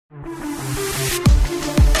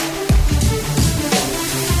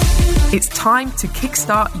It's time to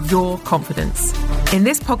kickstart your confidence. In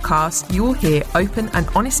this podcast, you will hear open and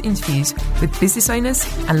honest interviews with business owners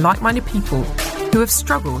and like-minded people who have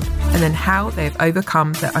struggled and then how they have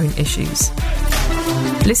overcome their own issues.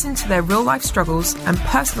 Listen to their real-life struggles and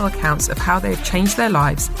personal accounts of how they have changed their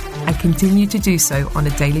lives and continue to do so on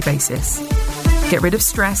a daily basis. Get rid of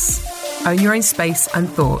stress, own your own space and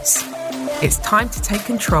thoughts. It's time to take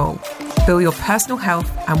control, feel your personal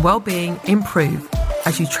health and well-being improve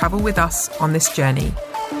as you travel with us on this journey.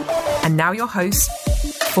 And now your host,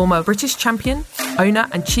 former British champion, owner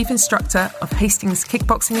and chief instructor of Hastings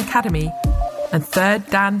Kickboxing Academy and third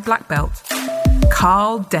Dan Black Belt,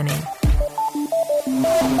 Carl Denning.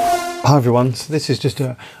 Hi everyone, so this is just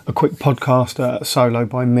a quick podcast solo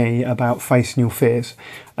by me about facing your fears,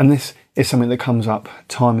 and this is something that comes up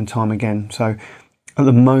time and time again. So at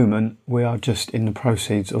the moment we are just in the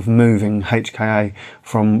proceeds of moving HKA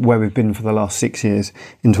from where we've been for the last 6 years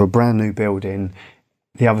into a brand new building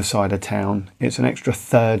the other side of town. It's an extra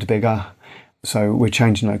third bigger, so we're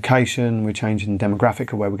changing location, we're changing the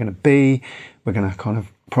demographic of where we're going to be. We're going to kind of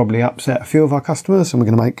probably upset a few of our customers, and we're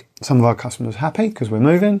going to make some of our customers happy because we're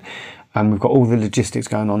moving and we've got all the logistics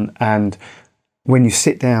going on. And when you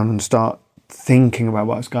sit down and start thinking about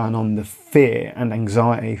what's going on, the fear and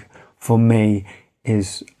anxiety for me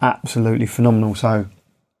is absolutely phenomenal. So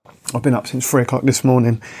I've been up since 3 o'clock this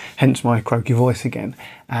morning, hence my croaky voice again,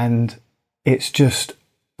 and it's just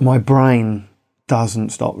my brain doesn't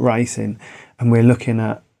stop racing. And we're looking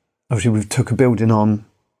at, obviously we've took a building on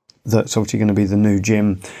that's obviously going to be the new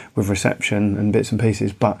gym with reception and bits and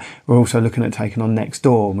pieces, but we're also looking at taking on next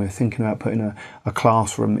door, and we're thinking about putting a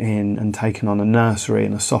classroom in and taking on a nursery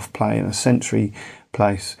and a soft play and a sensory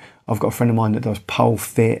place. I've got a friend of mine that does pole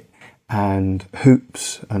fit and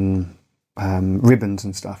hoops and ribbons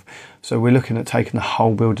and stuff, so we're looking at taking the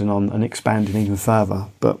whole building on and expanding even further.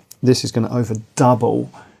 But this is going to over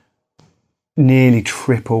double, nearly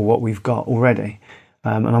triple what we've got already,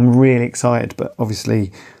 and I'm really excited. But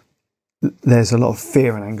obviously there's a lot of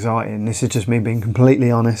fear and anxiety, and this is just me being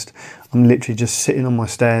completely honest. I'm literally just sitting on my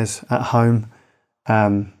stairs at home,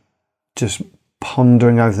 just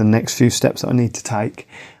pondering over the next few steps that I need to take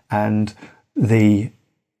and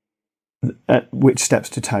which steps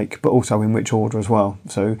to take, but also in which order as well.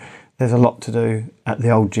 So there's a lot to do at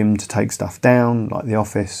the old gym to take stuff down, like the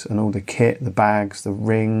office and all the kit, the bags, the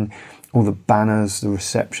ring, all the banners, the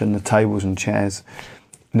reception, the tables and chairs.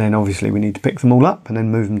 And then obviously we need to pick them all up and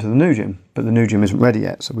then move them to the new gym. But the new gym isn't ready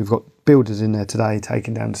yet. So we've got builders in there today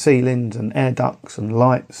taking down ceilings and air ducts and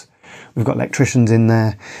lights. We've got electricians in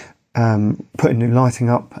there putting new lighting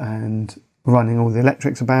up and running all the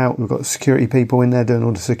electrics about. We've got security people in there doing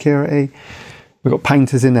all the security. We've got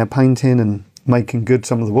painters in there painting and making good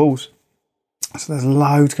some of the walls. So there's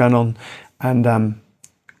loads going on. And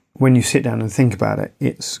when you sit down and think about it,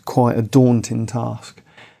 it's quite a daunting task.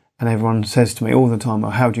 And everyone says to me all the time,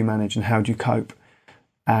 well, how do you manage and how do you cope?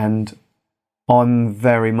 And I'm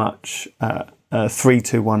very much 3,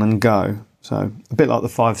 2, 1 and go. So a bit like the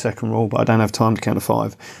 5-second rule, but I don't have time to count to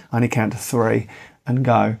 5. I only count to 3 and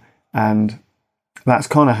go. And that's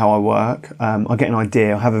kind of how I work. I get an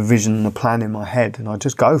idea, I have a vision and a plan in my head, and I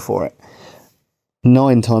just go for it.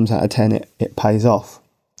 9 times out of 10, it pays off.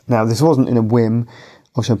 Now, this wasn't in a whim.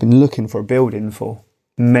 Obviously, I've been looking for a building for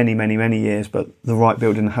many years, but the right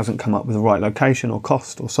building hasn't come up with the right location or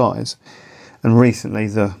cost or size. And recently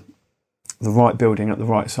the right building at the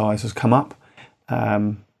right size has come up.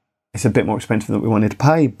 It's a bit more expensive than we wanted to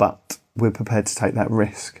pay, but we're prepared to take that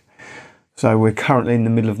risk. So we're currently in the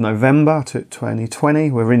middle of November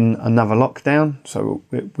 2020. We're in another lockdown, so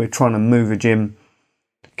we're trying to move a gym.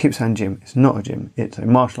 I keep saying gym, it's not a gym, it's a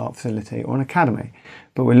martial art facility or an academy,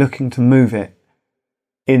 but we're looking to move it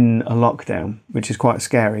in a lockdown, which is quite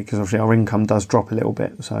scary because obviously our income does drop a little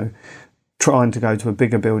bit. So trying to go to a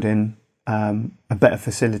bigger building, a better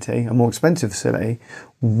facility, a more expensive facility,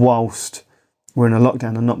 whilst we're in a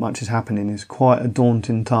lockdown and not much is happening, is quite a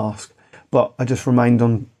daunting task. But I just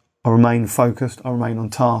remain focused, I remain on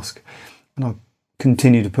task, and I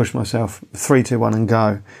continue to push myself. 3, 2, 1 and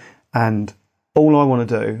go. And all I want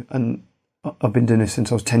to do, and I've been doing this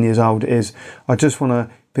since I was 10 years old, is I just want to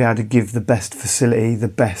be able to give the best facility, the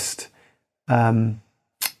best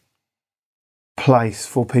place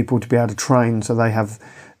for people to be able to train, so they have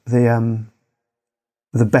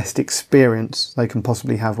the best experience they can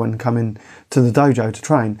possibly have when coming to the dojo to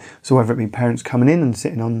train. So whether it be parents coming in and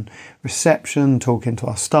sitting on reception, talking to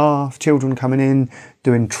our staff, children coming in,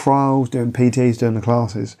 doing trials, doing PTs, doing the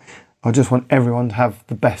classes, I just want everyone to have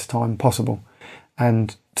the best time possible.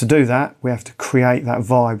 And to do that, we have to create that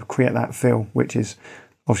vibe, create that feel, which is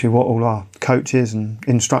obviously what all our coaches and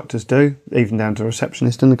instructors do, even down to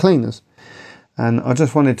receptionists and the cleaners. And I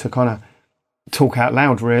just wanted to kind of talk out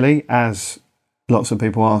loud, really, as lots of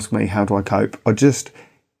people ask me, how do I cope? I just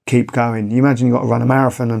keep going. You imagine you've got to run a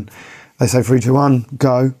marathon and they say 3, 2, 1,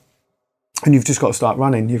 go. And you've just got to start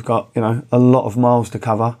running. You've got, a lot of miles to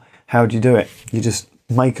cover. How do you do it? You just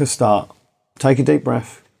make a start. Take a deep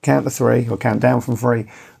breath, count to 3 or count down from 3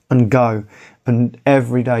 and go. And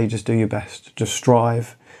every day just do your best. Just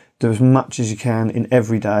strive. Do as much as you can in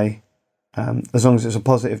every day. As long as it's a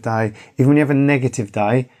positive day. Even when you have a negative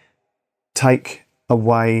day, take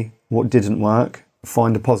away what didn't work,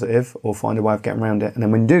 find a positive or find a way of getting around it. And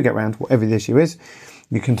then when you do get around whatever the issue is,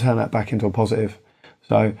 you can turn that back into a positive.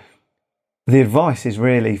 So the advice is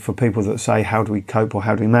really for people that say, how do we cope or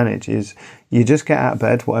how do we manage, is you just get out of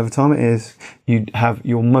bed, whatever time it is, you have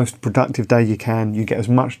your most productive day you can, you get as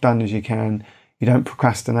much done as you can, you don't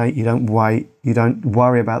procrastinate, you don't wait, you don't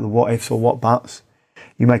worry about the what ifs or what buts,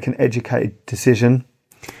 you make an educated decision,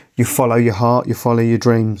 you follow your heart, you follow your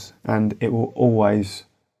dreams, and it will always,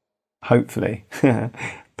 hopefully,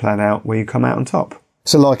 plan out where you come out on top.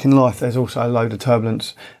 So like in life, there's also a load of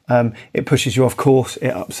turbulence. It pushes you off course, it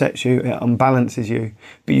upsets you, it unbalances you,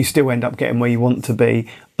 but you still end up getting where you want to be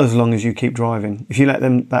as long as you keep driving. If you let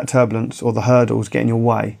that turbulence or the hurdles get in your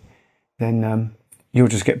way, then you'll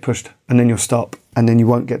just get pushed and then you'll stop and then you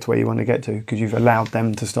won't get to where you want to get to because you've allowed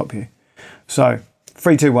them to stop you. So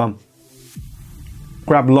 3, 2, 1.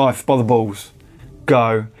 Grab life by the balls.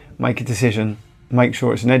 Go. Make a decision. Make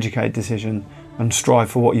sure it's an educated decision and strive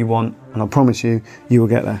for what you want. And I promise you, you will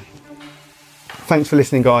get there. Thanks for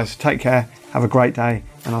listening, guys. Take care. Have a great day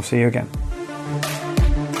and I'll see you again.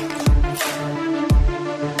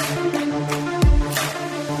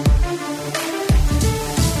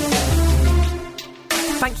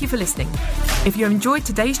 Thank you for listening. If you enjoyed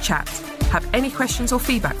today's chat, have any questions or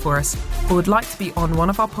feedback for us, or would like to be on one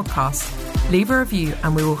of our podcasts, leave a review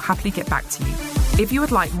and we will happily get back to you. If you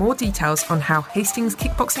would like more details on how Hastings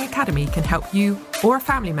Kickboxing Academy can help you or a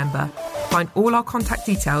family member, find all our contact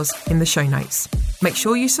details in the show notes. Make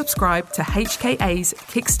sure you subscribe to HKA's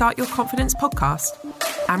Kickstart Your Confidence podcast.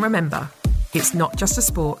 And remember, it's not just a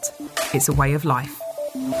sport, it's a way of life.